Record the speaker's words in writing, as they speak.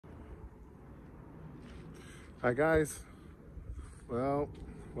Hi guys, well,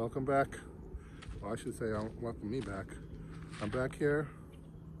 welcome back. Well, I should say welcome me back. I'm back here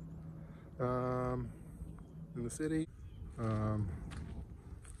in the city,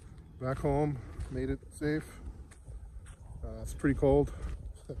 back home, made it safe. It's pretty cold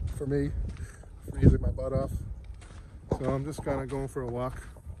for me, freezing my butt off. So I'm just kind of going for a walk.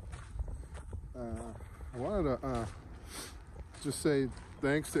 I wanted to just say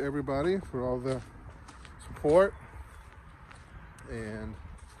thanks to everybody for all the support and,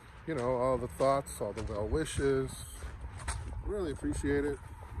 you know, all the thoughts, all the well wishes. Really appreciate it.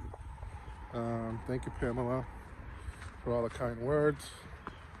 Thank you, Pamela, for all the kind words.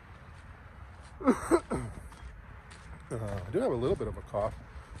 I do have a little bit of a cough.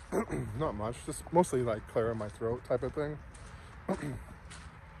 Not much, just mostly like clearing my throat type of thing.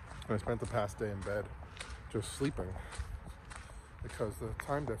 I spent the past day in bed just sleeping because the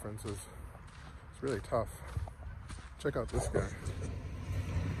time difference is really tough. Check out this guy.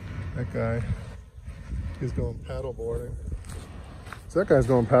 That guy, he's going paddle boarding. So that guy's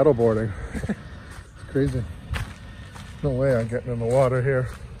going paddle boarding. It's crazy. No way I'm getting in the water here.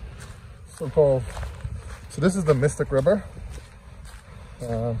 It's so cold. So this is the Mystic River.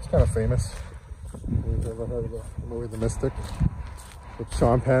 It's kind of famous. You've ever heard of the movie The Mystic with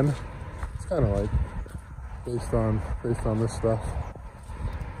Sean Penn? It's kind of like based on this stuff.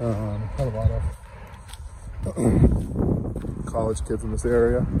 Had a lot of college kids in this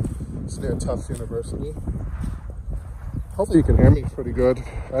area. It's near Tufts University. Hopefully you can hear me pretty good.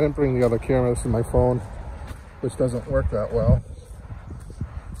 I didn't bring the other camera. This is my phone, which doesn't work that well.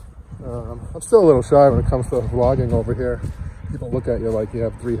 I'm still a little shy when it comes to vlogging over here. People look at you like you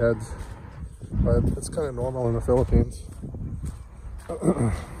have 3 heads, but it's kind of normal in the Philippines.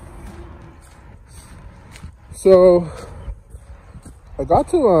 So I got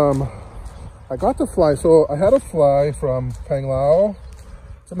to fly. So I had to fly from Panglao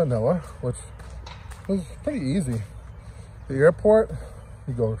to Manila, which was pretty easy. The airport,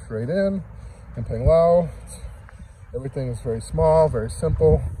 you go straight in Panglao. Everything is very small, very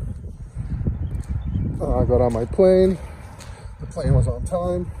simple. I got on my plane. The plane was on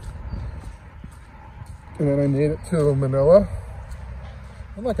time. And then I made it to Manila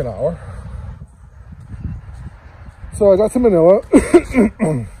in like an hour. So I got to Manila.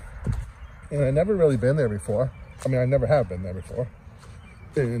 And I'd never really been there before. I mean, I never have been there before.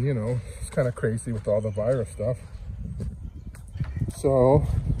 And, you know, it's kind of crazy with all the virus stuff. So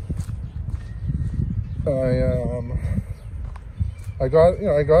I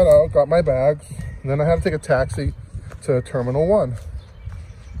got out, got my bags, and then I had to take a taxi to Terminal 1.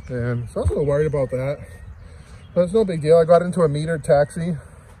 And so I was a little worried about that. But it's no big deal. I got into a metered taxi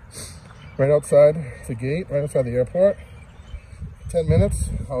right outside the gate, right outside the airport. 10 minutes,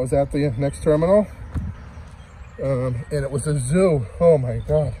 I was at the next terminal, and it was a zoo. Oh my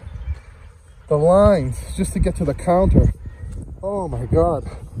God. The lines just to get to the counter. Oh my God.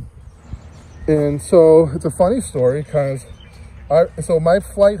 And so it's a funny story because so my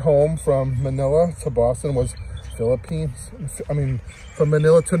flight home from Manila to Boston was Philippines. I mean, from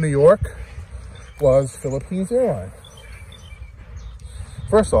Manila to New York was Philippines Airline.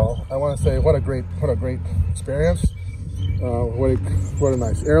 First of all, I want to say what a great experience. What a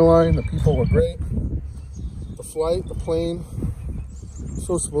nice airline. The people were great. The flight, the plane,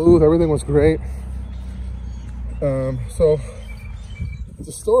 so smooth. Everything was great. So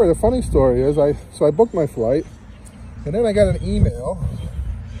the funny story is I booked my flight, and then I got an email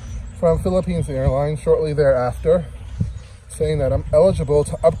from Philippines Airlines shortly thereafter saying that I'm eligible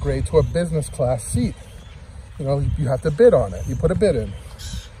to upgrade to a business class seat. You know, you have to bid on it. You put a bid in,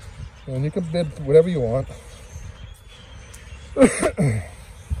 and you can bid whatever you want. I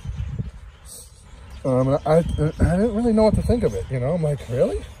didn't really know what to think of it, you know. I'm like,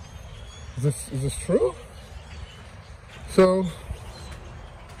 really? Is this true? So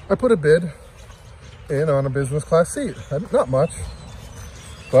I put a bid in on a business class seat. Not much,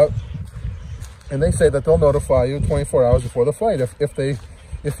 and they say that they'll notify you 24 hours before the flight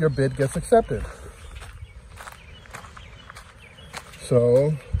if your bid gets accepted.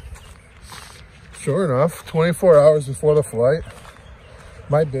 So sure enough, 24 hours before the flight,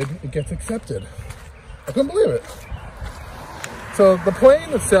 my bid, it gets accepted. I couldn't believe it. So the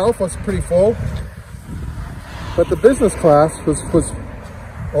plane itself was pretty full, but the business class was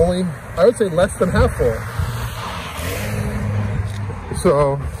only, I would say, less than half full.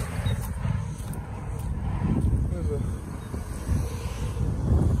 So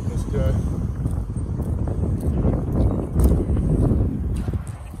this guy.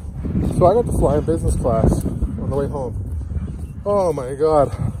 So I got to fly in business class on the way home. Oh my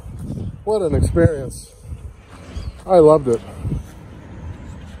God, what an experience. I loved it.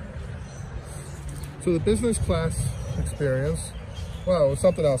 So the business class experience, wow, it was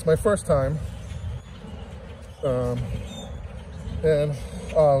something else. My first time. And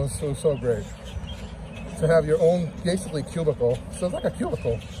oh, it was so great. To have your own, basically, cubicle. So it's like a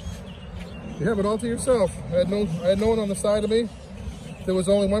cubicle. You have it all to yourself. I had no one on the side of me. There was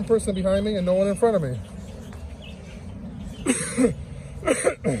only one person behind me and no one in front of me.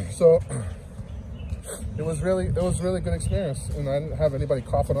 So it was really good experience, and I didn't have anybody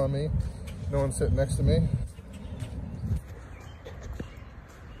coughing on me. No one sitting next to me.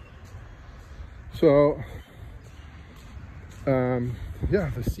 So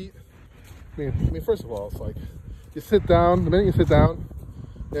yeah, the seat. I mean, first of all, it's like you sit down. The minute you sit down,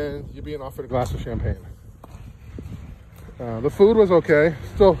 and you're being offered a glass of champagne. The food was okay.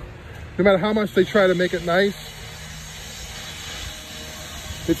 Still, no matter how much they try to make it nice,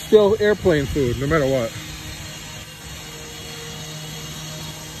 it's still airplane food, no matter what.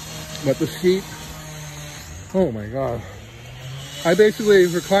 But the seat, oh my God. I basically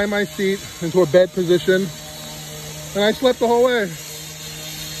reclined my seat into a bed position, and I slept the whole way.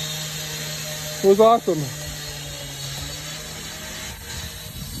 It was awesome.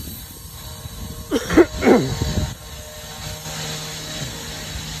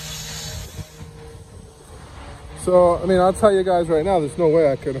 So, I mean, I'll tell you guys right now, there's no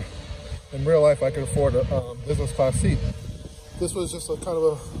way I could, in real life, I could afford a business class seat. This was just a kind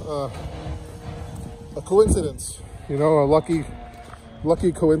of a coincidence, you know, a lucky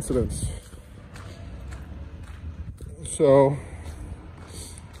coincidence. So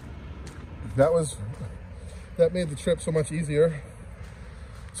that made the trip so much easier.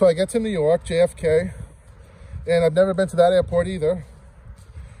 So I get to New York, JFK, and I've never been to that airport either.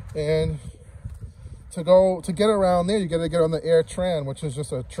 And to get around there, you got to get on the Airline, which is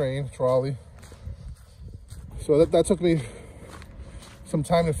just a train trolley. So that took me some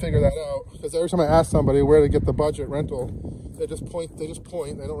time to figure that out, because every time I ask somebody where to get the budget rental, they just point. They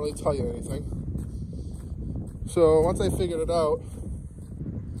don't really tell you anything. So once I figured it out,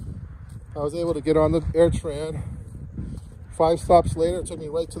 I was able to get on the Airline. 5 stops later, it took me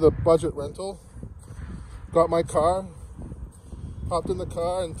right to the budget rental. Got my car, hopped in the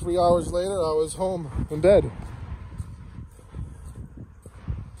car, and 3 hours later, I was home in bed.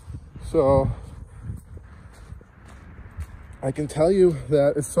 So I can tell you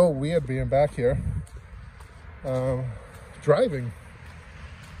that it's so weird being back here. Driving.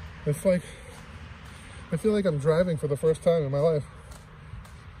 It's like, I feel like I'm driving for the first time in my life.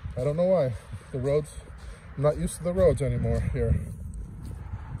 I don't know why. The roads, I'm not used to the roads anymore here.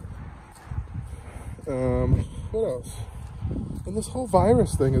 What else? And this whole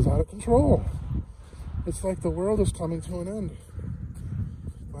virus thing is out of control. It's like the world is coming to an end.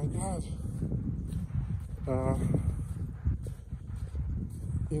 My God.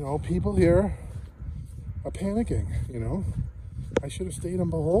 You know, people here are panicking, you know. I should have stayed in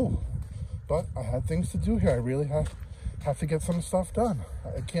Bohol, but I had things to do here. I really have to get some stuff done.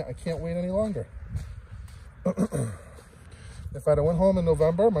 I can't wait any longer. If I'd have went home in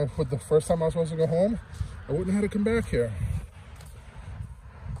November, the first time I was supposed to go home, I wouldn't have had to come back here.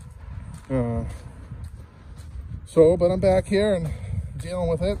 But I'm back here and dealing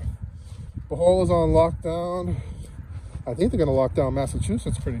with it. Bohol is on lockdown. I think they're going to lock down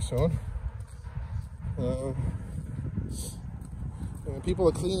Massachusetts pretty soon. And people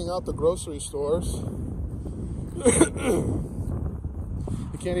are cleaning out the grocery stores. You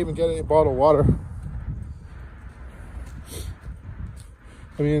can't even get any bottled water.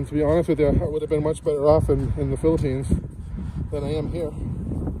 I mean, to be honest with you, I would have been much better off in the Philippines than I am here.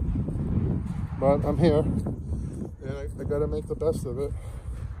 But I'm here, and I gotta make the best of it.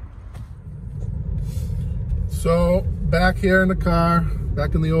 So, back here in the car,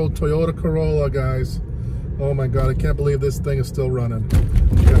 back in the old Toyota Corolla, guys. Oh my God, I can't believe this thing is still running.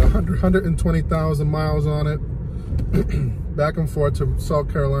 Got 120,000 miles on it. Back and forth to South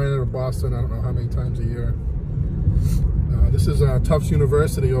Carolina or Boston, I don't know how many times a year. This is Tufts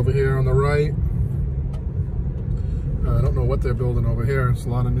University over here on the right. I don't know what they're building over here. It's a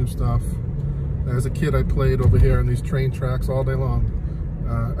lot of new stuff. As a kid, I played over here on these train tracks all day long.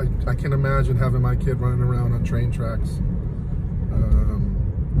 I can't imagine having my kid running around on train tracks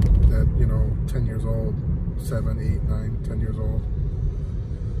at, you know, 10 years old, 7, 8, 9, 10 years old.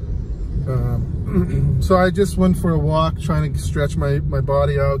 So I just went for a walk, trying to stretch my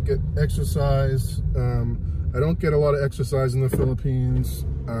body out, get exercise. I don't get a lot of exercise in the Philippines.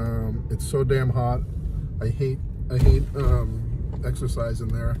 It's so damn hot. I hate exercise in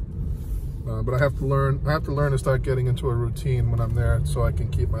there. But I have to learn to start getting into a routine when I'm there, so I can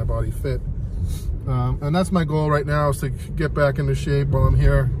keep my body fit. And that's my goal right now, is to get back into shape while I'm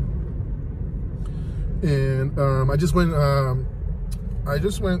here. And I just went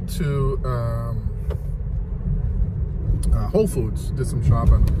to Whole Foods, did some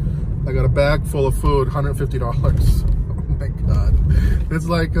shopping. I got a bag full of food, $150. Oh my God. It's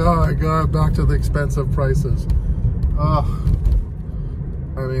like, oh my God, back to the expensive prices. Oh,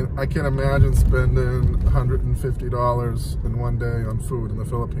 I mean, I can't imagine spending $150 in one day on food in the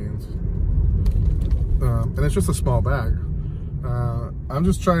Philippines. And it's just a small bag. I'm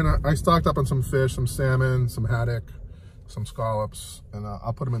just trying to, I stocked up on some fish, some salmon, some haddock, some scallops, and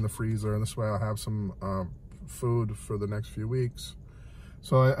I'll put them in the freezer, and this way I'll have some food for the next few weeks.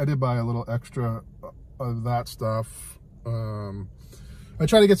 So I did buy a little extra of that stuff. I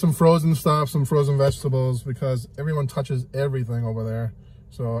try to get some frozen stuff, some frozen vegetables, because everyone touches everything over there.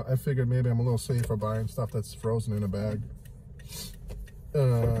 So I figured maybe I'm a little safer buying stuff that's frozen in a bag.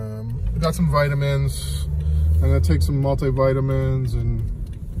 I got some vitamins. I'm gonna take some multivitamins, and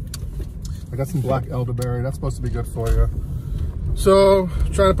I got some black elderberry. That's supposed to be good for you. So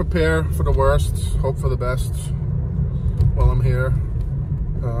trying to prepare for the worst, hope for the best while I'm here.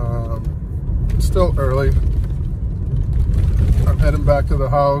 It's still early. I'm heading back to the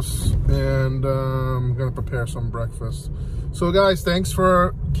house, and I'm gonna prepare some breakfast. So guys, thanks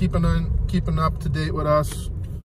for keeping up to date with us.